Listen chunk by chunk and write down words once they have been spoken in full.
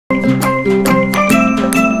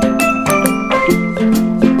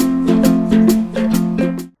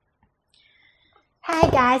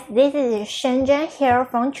guys, this is Shenzhen here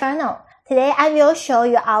from channel. Today I will show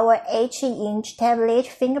you our 8-inch tablet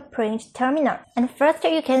fingerprint terminal. And first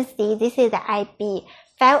you can see this is the IB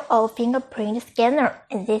 50 fingerprint scanner,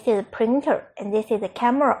 and this is the printer, and this is the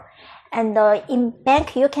camera. And in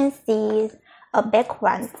back you can see a back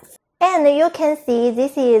one. And you can see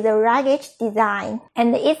this is the rugged design,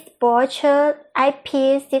 and it sports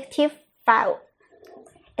IP65.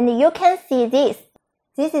 And you can see this.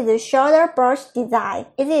 This is a shoulder burst design.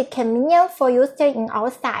 It is convenient for users in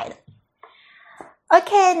outside.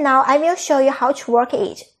 Okay, now I will show you how to work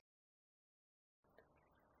it.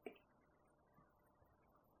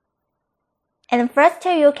 And first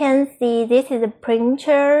you can see this is the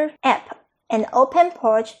printer app, and open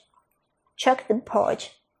port, check the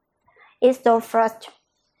port. Install first.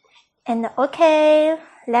 And okay,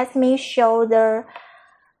 let me show the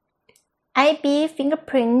IB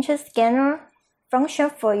fingerprint scanner function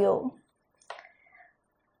for you.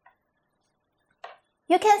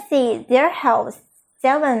 You can see there have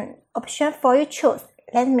 7 options for you to choose.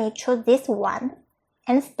 Let me choose this one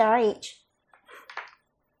and start it.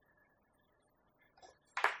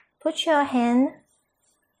 Put your hand.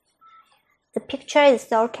 The picture is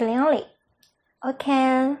so clearly.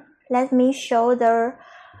 Okay, let me show the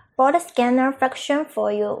board scanner function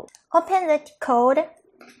for you. Open the code.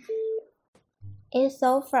 It's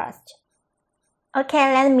so fast.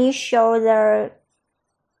 Okay, let me show the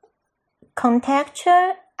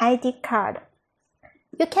contactor ID card.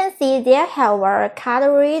 You can see there have a card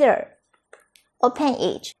reader. Open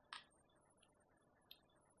it.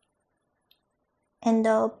 And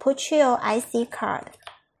put your IC card.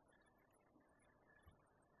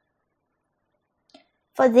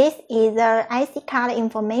 For this is the IC card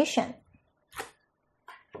information.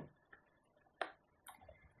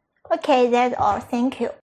 Okay, that's all. Thank you.